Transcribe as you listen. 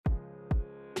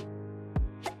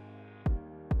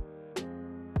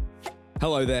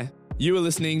Hello there. You are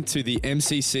listening to the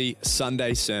MCC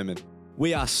Sunday Sermon.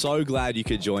 We are so glad you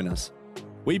could join us.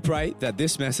 We pray that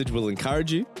this message will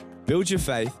encourage you, build your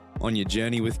faith on your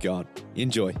journey with God.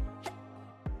 Enjoy.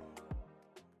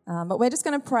 But we're just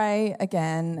going to pray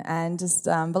again and just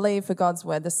believe for God's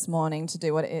word this morning to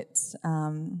do what it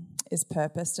is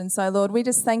purposed. And so, Lord, we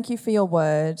just thank you for your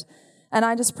word. And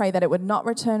I just pray that it would not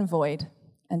return void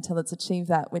until it's achieved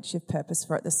that which you've purposed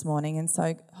for it this morning. And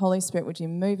so, Holy Spirit, would you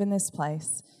move in this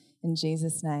place? In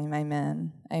Jesus' name,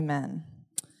 amen. Amen.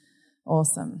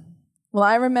 Awesome. Well,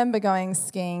 I remember going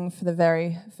skiing for the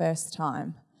very first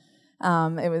time.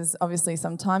 It was obviously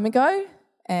some time ago,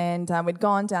 and we'd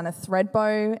gone down a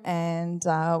threadbow, and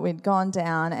we'd gone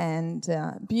down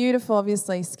and beautiful,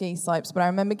 obviously, ski slopes, but I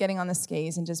remember getting on the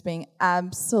skis and just being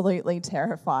absolutely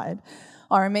terrified.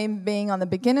 I remember being on the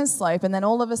beginner's slope, and then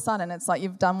all of a sudden it's like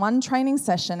you've done one training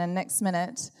session and next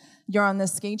minute you're on the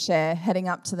ski chair heading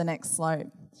up to the next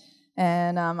slope.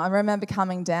 And I remember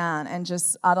coming down and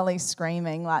just utterly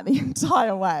screaming like the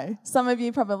entire way. Some of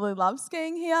you probably love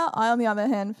skiing here. I, on the other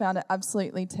hand, found it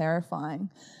absolutely terrifying.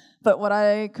 But what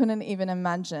I couldn't even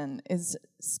imagine is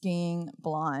skiing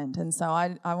blind. And so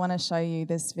I want to show you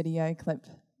this video clip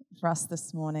for us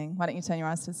this morning. Why don't you turn your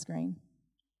eyes to the screen?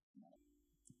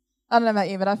 I don't know about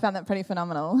you, but I found that pretty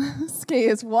phenomenal.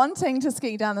 Skiers wanting to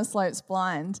ski down the slopes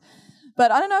blind.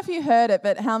 But I don't know if you heard it,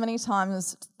 but how many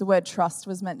times the word trust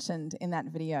was mentioned in that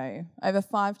video? Over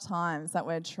 5 times that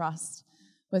word trust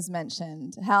was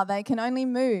mentioned. How they can only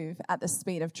move at the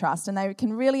speed of trust, and they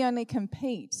can really only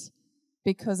compete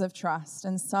because of trust.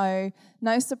 And so,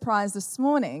 no surprise this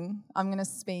morning, I'm going to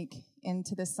speak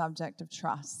into the subject of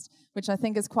trust, which I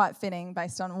think is quite fitting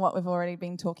based on what we've already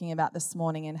been talking about this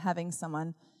morning and having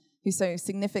someone who so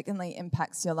significantly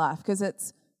impacts your life. Because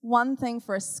it's one thing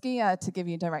for a skier to give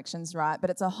you directions right,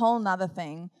 but it's a whole nother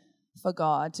thing for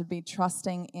God, to be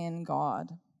trusting in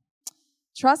God.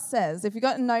 Trust says, if you've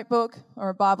got a notebook or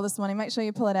a Bible this morning, make sure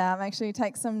you pull it out, make sure you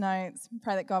take some notes,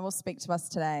 pray that God will speak to us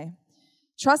today.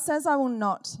 Trust says, I will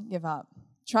not give up.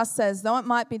 Trust says, though it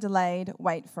might be delayed,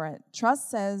 wait for it. Trust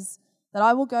says that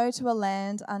I will go to a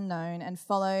land unknown and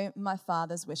follow my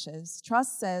Father's wishes.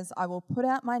 Trust says, I will put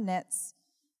out my nets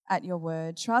at your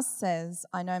word. Trust says,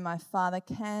 I know my Father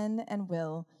can and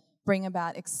will bring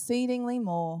about exceedingly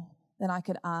more than I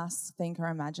could ask, think, or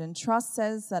imagine. Trust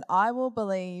says that I will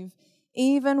believe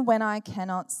even when I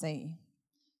cannot see.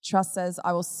 Trust says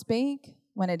I will speak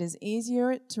when it is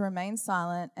easier to remain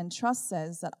silent. And trust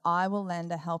says that I will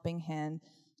lend a helping hand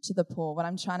to the poor. What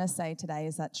I'm trying to say today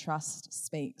is that trust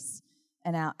speaks.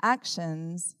 And our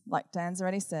actions, like Dan's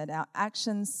already said, our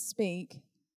actions speak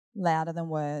louder than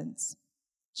words.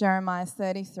 Jeremiah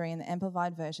 33 in the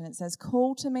Amplified Version, it says,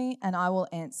 call to me and I will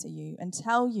answer you and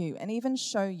tell you and even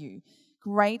show you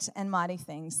great and mighty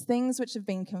things, things which have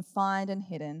been confined and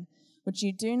hidden, which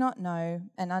you do not know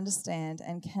and understand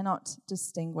and cannot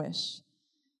distinguish.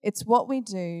 It's what we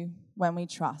do when we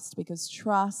trust, because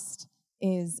trust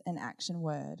is an action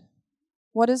word.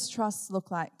 What does trust look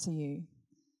like to you?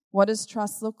 What does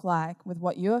trust look like with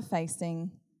what you are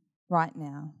facing right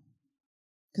now?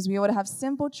 Because we ought to have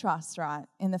simple trust, right,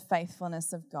 in the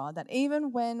faithfulness of God, that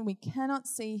even when we cannot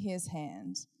see his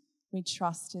hand, we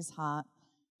trust his heart.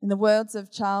 In the words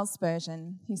of Charles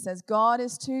Spurgeon, he says, God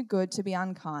is too good to be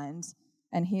unkind,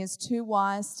 and he is too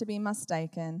wise to be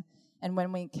mistaken. And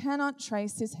when we cannot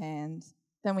trace his hand,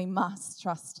 then we must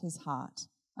trust his heart.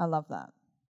 I love that.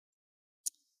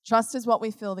 Trust is what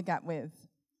we fill the gap with.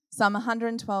 Psalm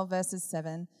 112 verses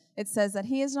 7, it says that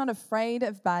he is not afraid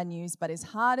of bad news, but his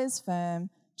heart is firm,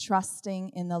 trusting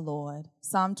in the Lord.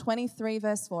 Psalm 23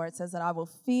 verse 4, it says that I will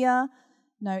fear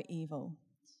no evil.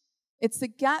 It's the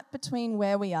gap between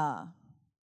where we are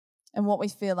and what we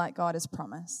feel like God has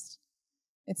promised.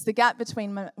 It's the gap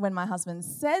between when my husband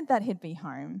said that he'd be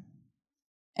home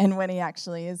and when he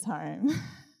actually is home.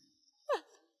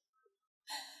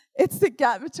 It's the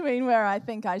gap between where I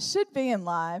think I should be in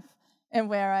life and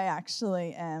where I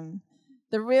actually am.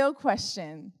 The real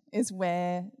question is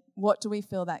what do we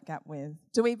fill that gap with?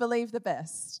 Do we believe the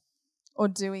best or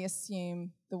do we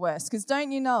assume the worst? Because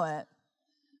don't you know it?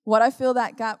 What I fill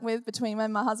that gap with between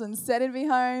when my husband said he'd be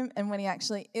home and when he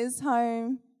actually is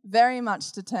home very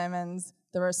much determines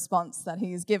the response that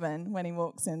he is given when he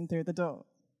walks in through the door.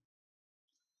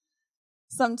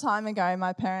 Some time ago,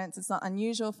 my parents, it's not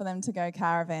unusual for them to go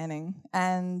caravanning,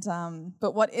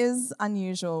 but what is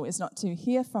unusual is not to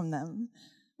hear from them.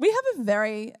 We have a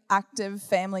very active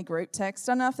family group text.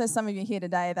 I don't know if there's some of you here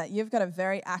today that you've got a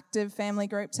very active family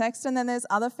group text, and then there's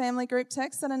other family group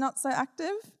texts that are not so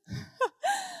active.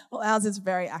 Well, ours is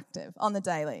very active on the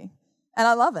daily, and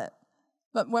I love it.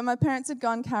 But when my parents had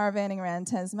gone caravanning around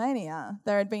Tasmania,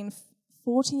 there had been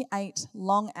 48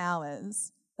 long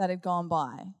hours that had gone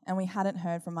by, and we hadn't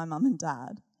heard from my mum and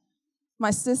dad.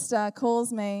 My sister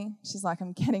calls me. She's like,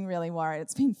 I'm getting really worried.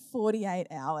 It's been 48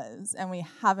 hours, and we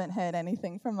haven't heard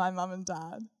anything from my mum and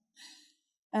dad.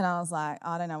 And I was like,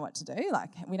 I don't know what to do. Like,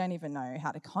 we don't even know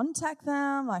how to contact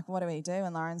them. Like, what do we do?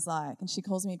 And Lauren's like, and she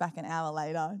calls me back an hour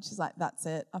later. And she's like, that's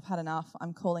it. I've had enough.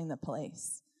 I'm calling the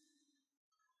police.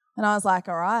 And I was like,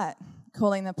 all right,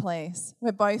 calling the police.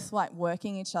 We're both like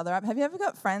working each other up. Have you ever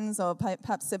got friends or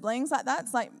perhaps siblings like that?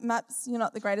 It's like, perhaps you're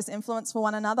not the greatest influence for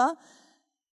one another. I'm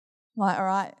like, all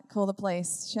right, call the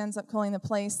police. She ends up calling the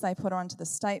police. They put her onto the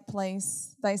state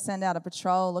police. They send out a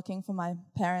patrol looking for my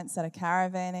parents that are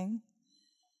caravanning.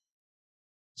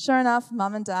 Sure enough,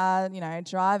 mum and dad,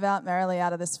 drive out merrily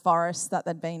out of this forest that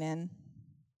they'd been in.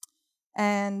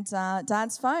 And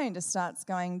dad's phone just starts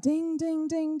going ding, ding,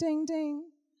 ding, ding, ding.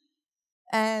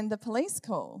 And the police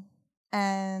call.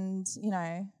 And,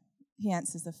 he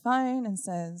answers the phone and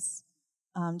says,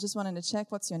 just wanted to check,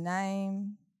 what's your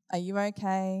name? Are you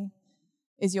okay?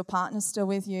 Is your partner still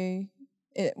with you?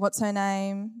 What's her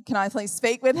name? Can I please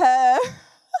speak with her?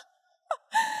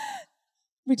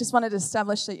 We just wanted to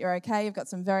establish that you're okay. You've got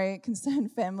some very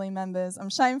concerned family members. I'm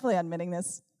shamefully admitting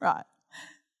this, right?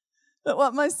 But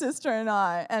what my sister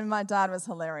and my dad was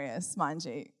hilarious, mind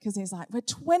you, because he's like, we're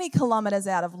 20 kilometres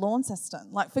out of Launceston.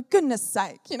 Like, for goodness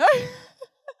sake,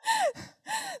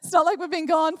 It's not like we've been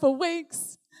gone for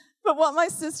weeks. But what my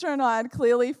sister and I had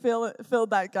clearly filled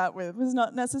that gap with was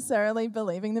not necessarily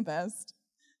believing the best.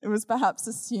 It was perhaps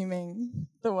assuming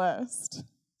the worst.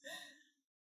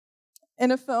 In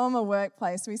a former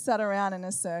workplace, we sat around in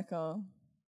a circle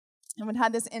and we'd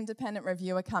had this independent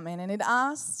reviewer come in, and he'd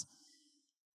asked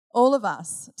all of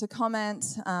us to comment,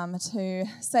 to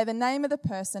say the name of the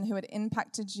person who had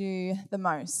impacted you the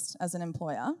most as an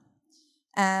employer,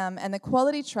 and the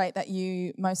quality trait that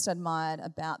you most admired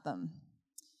about them.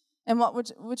 And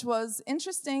which was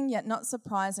interesting yet not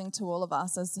surprising to all of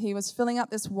us, as he was filling up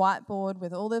this whiteboard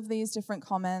with all of these different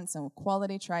comments and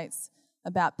quality traits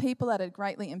about people that had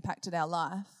greatly impacted our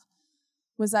life,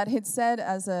 was that he'd said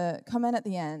as a comment at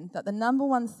the end that the number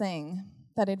one thing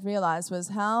that he'd realised was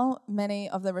how many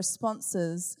of the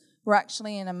responses were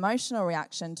actually an emotional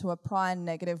reaction to a prior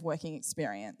negative working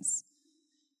experience.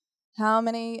 How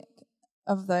many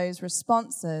of those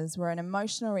responses were an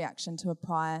emotional reaction to a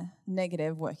prior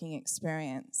negative working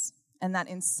experience. And that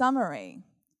in summary,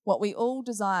 what we all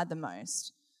desired the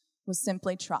most was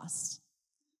simply trust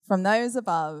from those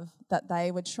above, that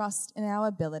they would trust in our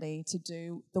ability to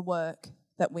do the work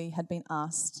that we had been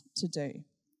asked to do.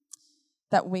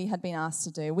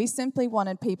 We simply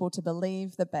wanted people to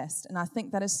believe the best. And I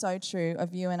think that is so true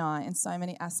of you and I in so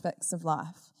many aspects of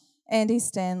life. Andy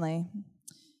Stanley,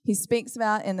 he speaks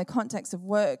about in the context of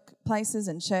workplaces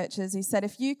and churches, he said,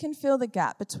 if you can fill the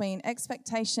gap between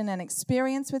expectation and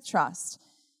experience with trust,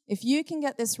 if you can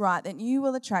get this right, then you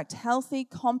will attract healthy,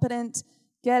 competent,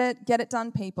 get it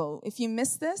done people. If you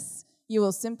miss this, you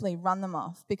will simply run them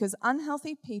off, because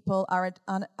unhealthy people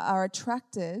are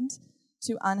attracted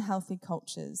to unhealthy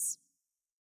cultures.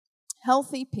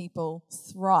 Healthy people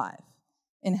thrive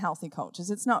in healthy cultures.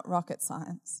 It's not rocket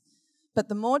science. But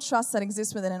the more trust that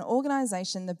exists within an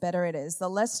organisation, the better it is. The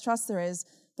less trust there is,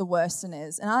 the worse it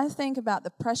is. And I think about the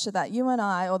pressure that you and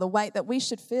I, or the weight that we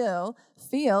should feel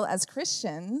as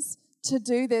Christians to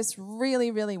do this really,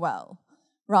 really well,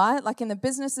 right? Like in the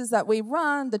businesses that we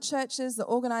run, the churches, the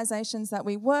organisations that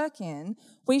we work in,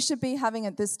 we should be having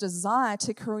this desire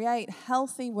to create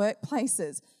healthy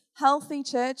workplaces, healthy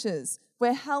churches,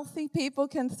 where healthy people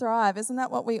can thrive. Isn't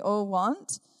that what we all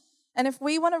want? And if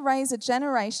we want to raise a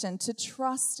generation to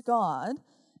trust God,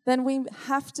 then we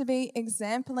have to be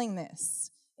exempling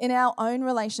this in our own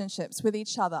relationships with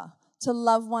each other, to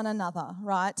love one another,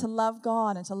 right? To love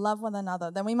God and to love one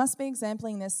another. Then we must be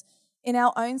exempling this in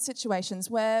our own situations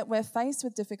where we're faced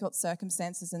with difficult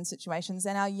circumstances and situations,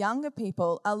 and our younger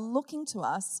people are looking to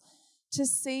us to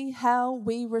see how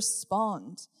we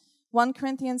respond. 1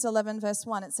 Corinthians 11 verse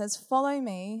 1, it says, "Follow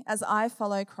me as I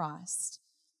follow Christ."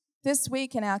 This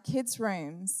week in our kids'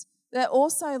 rooms, they're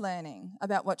also learning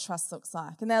about what trust looks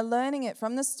like. And they're learning it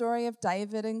from the story of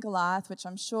David and Goliath, which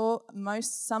I'm sure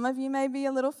some of you may be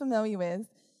a little familiar with.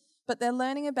 But they're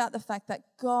learning about the fact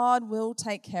that God will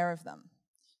take care of them,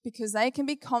 because they can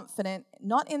be confident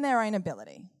not in their own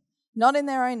ability, not in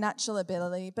their own natural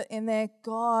ability, but in their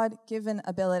God-given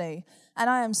ability. And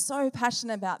I am so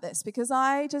passionate about this, because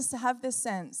I just have this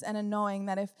sense and a knowing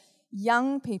that if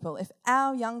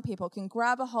our young people can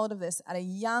grab a hold of this at a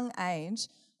young age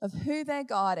of who their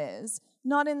God is,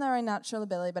 not in their own natural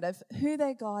ability, but of who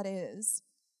their God is,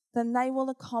 then they will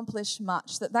accomplish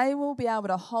much, that they will be able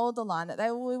to hold the line, that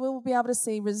they will be able to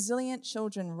see resilient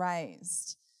children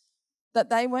raised, that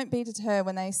they won't be deterred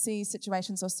when they see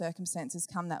situations or circumstances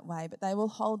come that way, but they will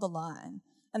hold the line.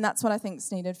 And that's what I think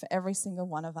is needed for every single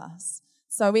one of us.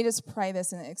 So we just pray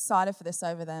this and excited for this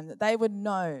over them, that they would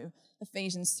know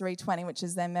Ephesians 3:20, which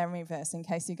is their memory verse, in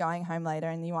case you're going home later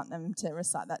and you want them to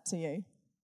recite that to you.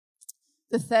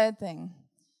 The third thing,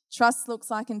 trust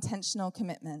looks like intentional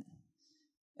commitment.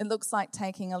 It looks like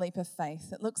taking a leap of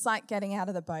faith. It looks like getting out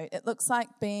of the boat. It looks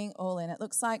like being all in. It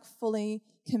looks like fully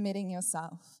committing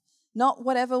yourself. Not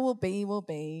whatever will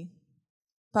be,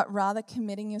 but rather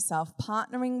committing yourself,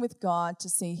 partnering with God to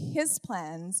see his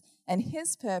plans and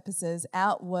his purposes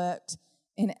outworked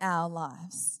in our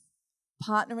lives.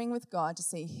 Partnering with God to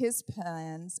see his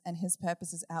plans and his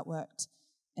purposes outworked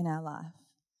in our life.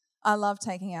 I love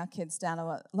taking our kids down to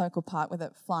a local park with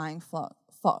a flying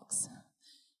fox.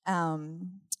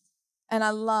 And I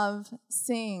love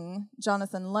seeing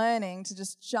Jonathan learning to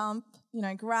just jump,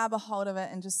 grab a hold of it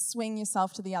and just swing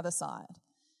yourself to the other side.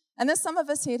 And there's some of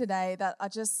us here today that are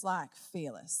just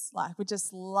fearless. We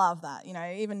just love that.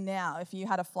 Even now, if you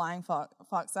had a flying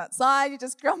fox outside, you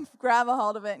just grab a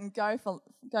hold of it and go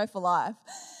for life.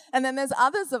 And then there's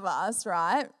others of us,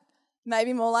 right?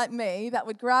 Maybe more like me, that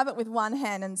would grab it with one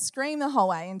hand and scream the whole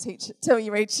way until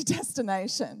you reach your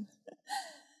destination.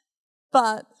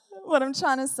 But what I'm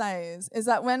trying to say is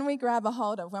that when we grab a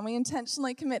hold of, when we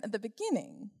intentionally commit at the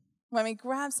beginning, when we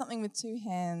grab something with two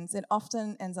hands, it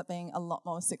often ends up being a lot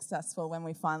more successful when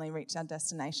we finally reach our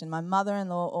destination. My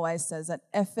mother-in-law always says that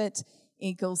effort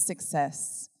equals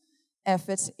success.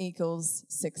 Effort equals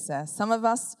success. Some of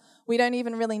us, we don't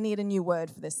even really need a new word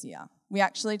for this year. We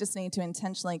actually just need to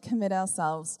intentionally commit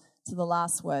ourselves to the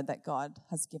last word that God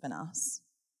has given us.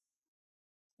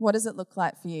 What does it look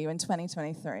like for you in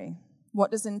 2023?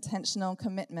 What does intentional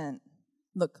commitment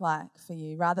look like for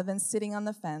you? Rather than sitting on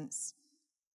the fence,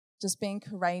 just being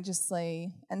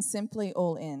courageously and simply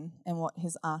all in what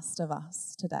he's asked of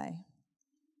us today.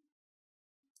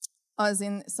 I was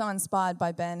so inspired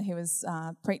by Ben, who was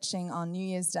preaching on New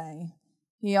Year's Day.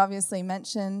 He obviously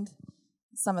mentioned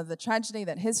some of the tragedy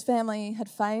that his family had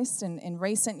faced in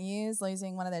recent years,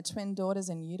 losing one of their twin daughters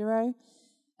in utero.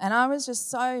 And I was just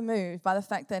so moved by the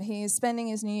fact that he is spending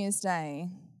his New Year's Day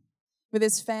with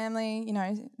his family.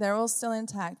 They're all still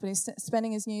intact, but he's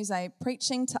spending his New Year's Day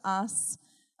preaching to us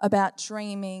about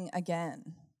dreaming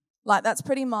again. That's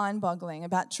pretty mind-boggling,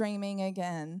 about dreaming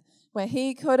again, where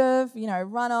he could have,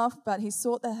 run off, but he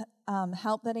sought the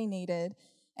help that he needed,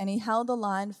 and he held the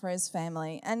line for his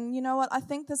family. And you know what? I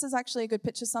think this is actually a good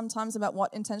picture sometimes about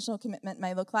what intentional commitment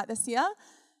may look like this year.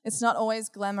 It's not always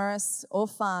glamorous or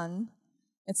fun.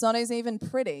 It's not always even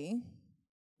pretty,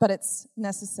 but it's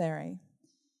necessary.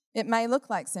 It may look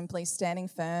like simply standing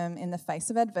firm in the face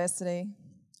of adversity,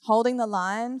 holding the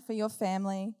line for your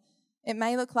family. It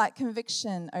may look like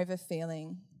conviction over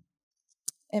feeling.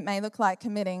 It may look like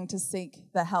committing to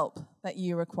seek the help that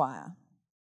you require.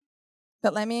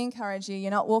 But let me encourage you,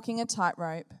 you're not walking a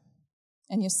tightrope,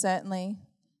 and you're certainly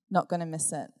not going to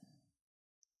miss it.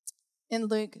 In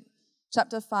Luke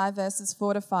chapter 5, verses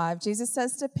 4-5, Jesus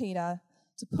says to Peter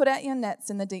to put out your nets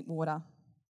in the deep water.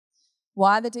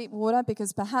 Why the deep water?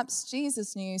 Because perhaps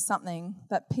Jesus knew something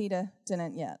that Peter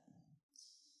didn't yet.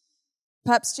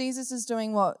 Perhaps Jesus is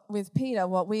doing with Peter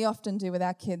what we often do with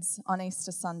our kids on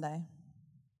Easter Sunday,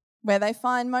 where they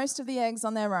find most of the eggs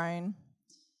on their own,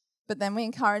 but then we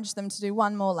encourage them to do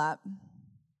one more lap.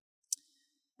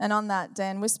 And on that,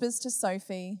 Dan whispers to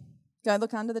Sophie, go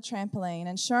look under the trampoline.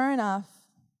 And sure enough,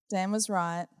 Dan was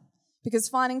right, because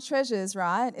finding treasures,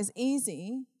 right, is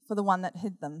easy for the one that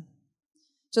hid them.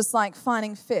 Just like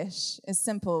finding fish is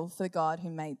simple for the God who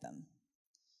made them.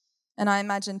 And I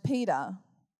imagine Peter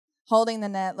holding the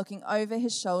net, looking over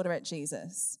his shoulder at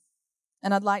Jesus.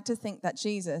 And I'd like to think that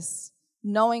Jesus,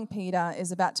 knowing Peter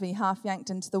is about to be half yanked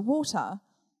into the water,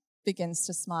 begins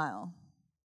to smile.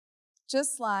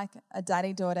 Just like a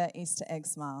daddy-daughter Easter egg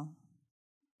smile.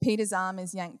 Peter's arm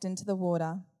is yanked into the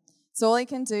water. It's all he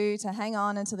can do to hang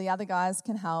on until the other guys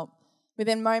can help.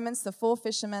 Within moments, the 4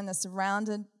 fishermen are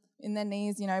surrounded in their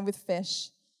knees, with fish.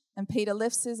 And Peter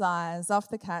lifts his eyes off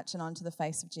the catch and onto the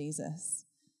face of Jesus.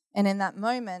 And in that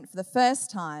moment, for the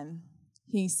first time,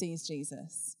 he sees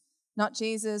Jesus. Not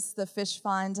Jesus, the fish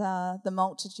finder, the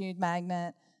multitude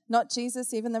magnet, not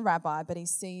Jesus, even the rabbi, but he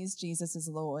sees Jesus as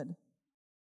Lord.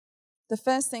 The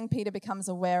first thing Peter becomes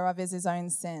aware of is his own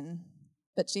sin.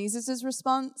 But Jesus'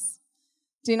 response,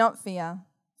 do not fear.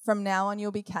 From now on,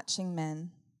 you'll be catching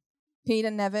men.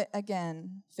 Peter never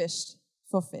again fished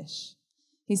for fish.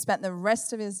 He spent the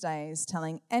rest of his days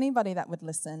telling anybody that would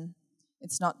listen,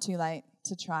 it's not too late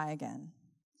to try again.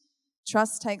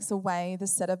 Trust takes away the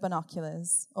set of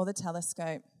binoculars or the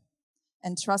telescope,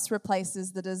 and trust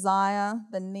replaces the desire,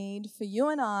 the need for you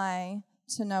and I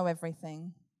to know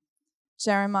everything.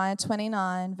 Jeremiah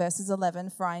 29 verses 11,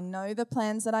 for I know the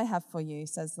plans that I have for you,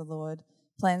 says the Lord,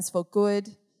 plans for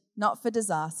good, not for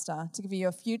disaster, to give you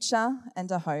a future and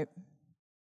a hope.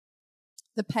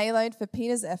 The payload for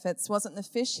Peter's efforts wasn't the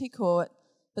fish he caught,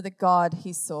 but the God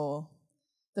he saw.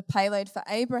 The payload for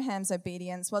Abraham's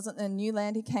obedience wasn't the new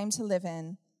land he came to live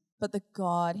in, but the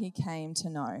God he came to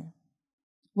know.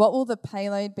 What will the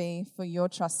payload be for your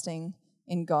trusting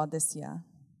in God this year?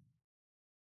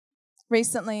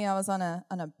 Recently, I was on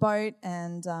a boat,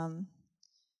 and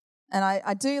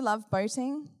I do love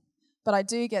boating, but I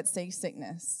do get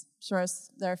seasickness. I'm sure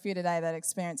there are a few today that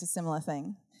experience a similar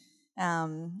thing.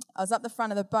 I was up the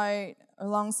front of the boat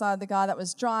alongside the guy that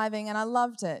was driving, and I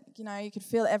loved it. You know, you could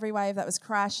feel every wave that was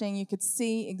crashing. You could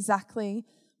see exactly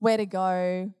where to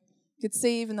go. You could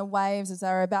see even the waves as they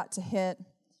were about to hit. And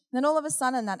then all of a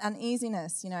sudden, that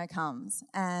uneasiness, comes.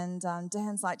 And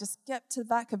Dan's like, just get to the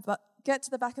back of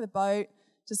the boat.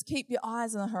 Just keep your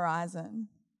eyes on the horizon.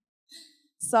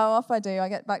 So off I do. I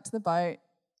get back to the boat,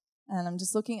 and I'm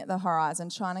just looking at the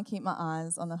horizon, trying to keep my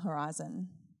eyes on the horizon.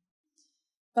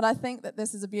 But I think that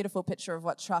this is a beautiful picture of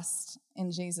what trust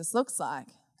in Jesus looks like,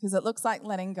 because it looks like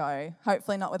letting go,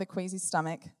 hopefully not with a queasy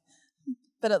stomach,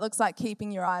 but it looks like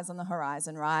keeping your eyes on the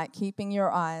horizon, right? Keeping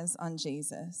your eyes on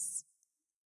Jesus.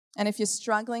 And if you're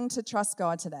struggling to trust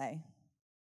God today,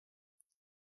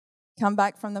 come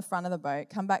back from the front of the boat,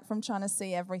 come back from trying to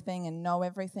see everything and know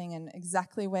everything and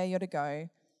exactly where you're to go,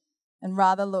 and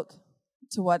rather look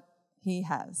to what He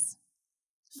has.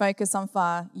 Focus on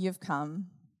far you've come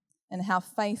and how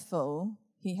faithful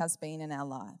He has been in our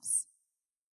lives.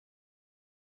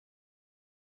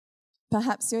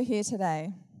 Perhaps you're here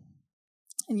today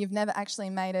and you've never actually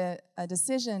made a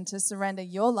decision to surrender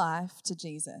your life to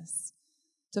Jesus,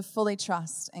 to fully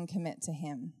trust and commit to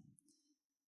Him.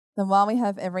 Then while we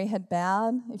have every head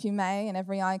bowed, if you may, and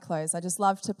every eye closed, I'd just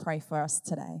love to pray for us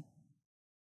today.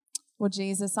 Well,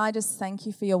 Jesus, I just thank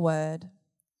You for Your word.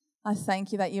 I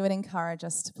thank You that You would encourage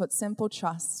us to put simple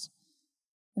trust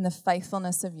in the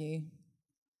faithfulness of You.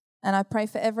 And I pray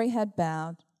for every head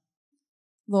bowed,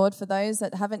 Lord, for those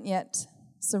that haven't yet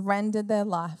surrendered their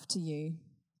life to You,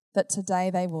 that today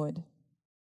they would.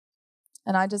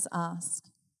 And I just ask,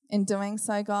 in doing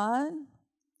so, God,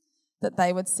 that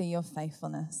they would see Your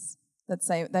faithfulness,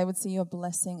 that they would see Your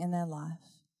blessing in their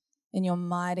life. In Your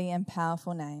mighty and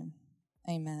powerful name,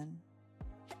 amen.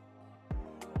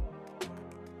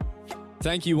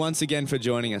 Thank you once again for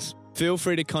joining us. Feel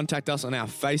free to contact us on our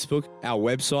Facebook, our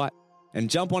website, and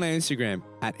jump on our Instagram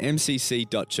at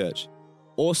mcc.church.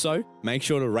 Also, make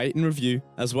sure to rate and review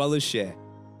as well as share.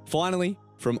 Finally,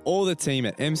 from all the team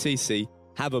at MCC,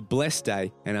 have a blessed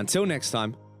day, and until next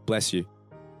time, bless you.